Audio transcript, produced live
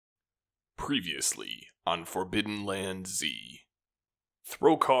Previously on Forbidden Land Z.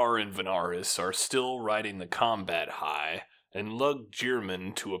 Throkar and Venaris are still riding the combat high and lug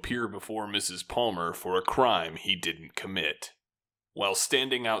Gearman to appear before Mrs. Palmer for a crime he didn't commit. While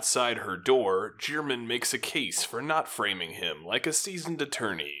standing outside her door, Gearman makes a case for not framing him like a seasoned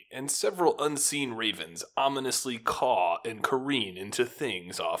attorney, and several unseen ravens ominously caw and careen into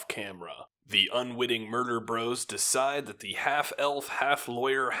things off camera. The unwitting murder bros decide that the half-elf,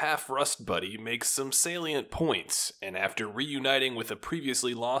 half-lawyer, half-rust buddy makes some salient points, and after reuniting with a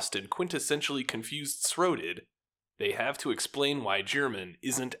previously lost and quintessentially confused Throated, they have to explain why Gearman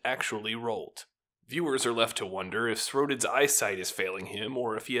isn't actually Rolt. Viewers are left to wonder if Throated's eyesight is failing him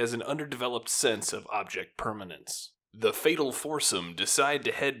or if he has an underdeveloped sense of object permanence. The fatal foursome decide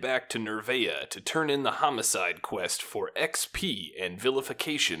to head back to Nervea to turn in the homicide quest for XP and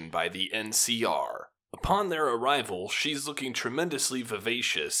vilification by the NCR. Upon their arrival, she's looking tremendously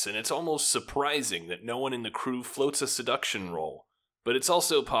vivacious, and it's almost surprising that no one in the crew floats a seduction role. But it's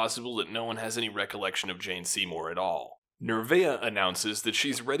also possible that no one has any recollection of Jane Seymour at all. Nervea announces that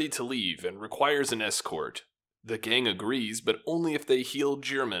she's ready to leave and requires an escort. The gang agrees, but only if they heal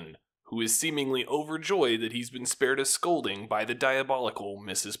Gearman, who is seemingly overjoyed that he's been spared a scolding by the diabolical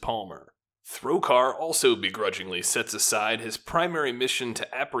Mrs. Palmer. Throkar also begrudgingly sets aside his primary mission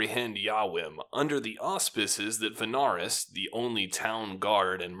to apprehend Yawim under the auspices that Venaris, the only town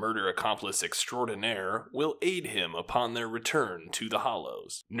guard and murder accomplice extraordinaire, will aid him upon their return to the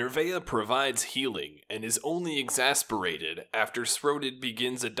Hollows. Nervea provides healing and is only exasperated after Throated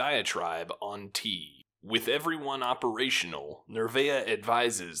begins a diatribe on tea. With everyone operational, Nervea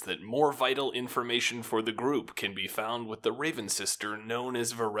advises that more vital information for the group can be found with the Raven sister known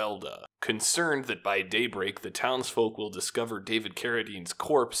as Verelda. Concerned that by daybreak the townsfolk will discover David Carradine's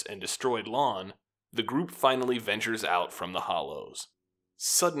corpse and destroyed lawn, the group finally ventures out from the Hollows.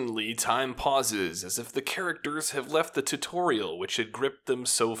 Suddenly, time pauses as if the characters have left the tutorial which had gripped them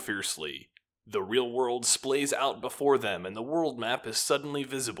so fiercely. The real world splays out before them and the world map is suddenly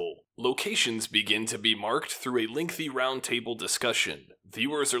visible. Locations begin to be marked through a lengthy roundtable discussion.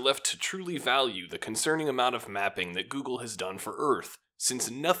 Viewers are left to truly value the concerning amount of mapping that Google has done for Earth,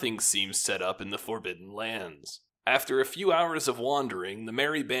 since nothing seems set up in the Forbidden Lands. After a few hours of wandering, the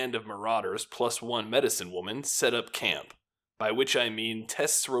merry band of marauders plus one medicine woman set up camp, by which I mean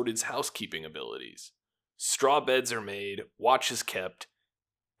test Throated's housekeeping abilities. Straw beds are made, watch is kept,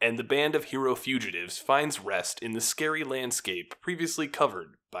 and the band of hero fugitives finds rest in the scary landscape previously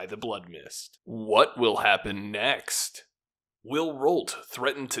covered by the blood mist. What will happen next? Will Rolt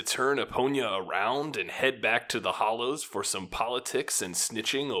threaten to turn Eponia around and head back to the Hollows for some politics and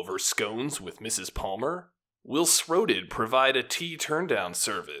snitching over scones with Mrs. Palmer? Will Throated provide a tea turndown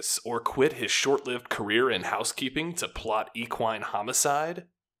service or quit his short-lived career in housekeeping to plot equine homicide?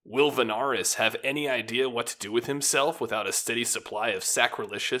 Will Venaris have any idea what to do with himself without a steady supply of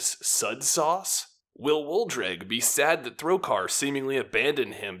sacrilegious sud sauce? Will Woldreg be sad that Throkar seemingly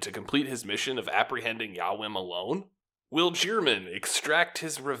abandoned him to complete his mission of apprehending Yawim alone? Will Gearman extract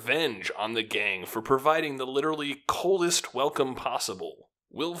his revenge on the gang for providing the literally coldest welcome possible?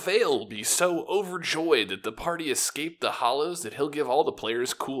 Will Vale be so overjoyed that the party escaped the Hollows that he'll give all the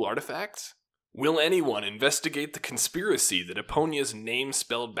players cool artifacts? Will anyone investigate the conspiracy that Eponia's name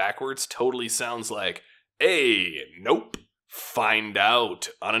spelled backwards totally sounds like nope? Find out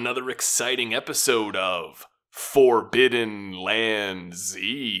on another exciting episode of Forbidden Land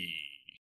Z.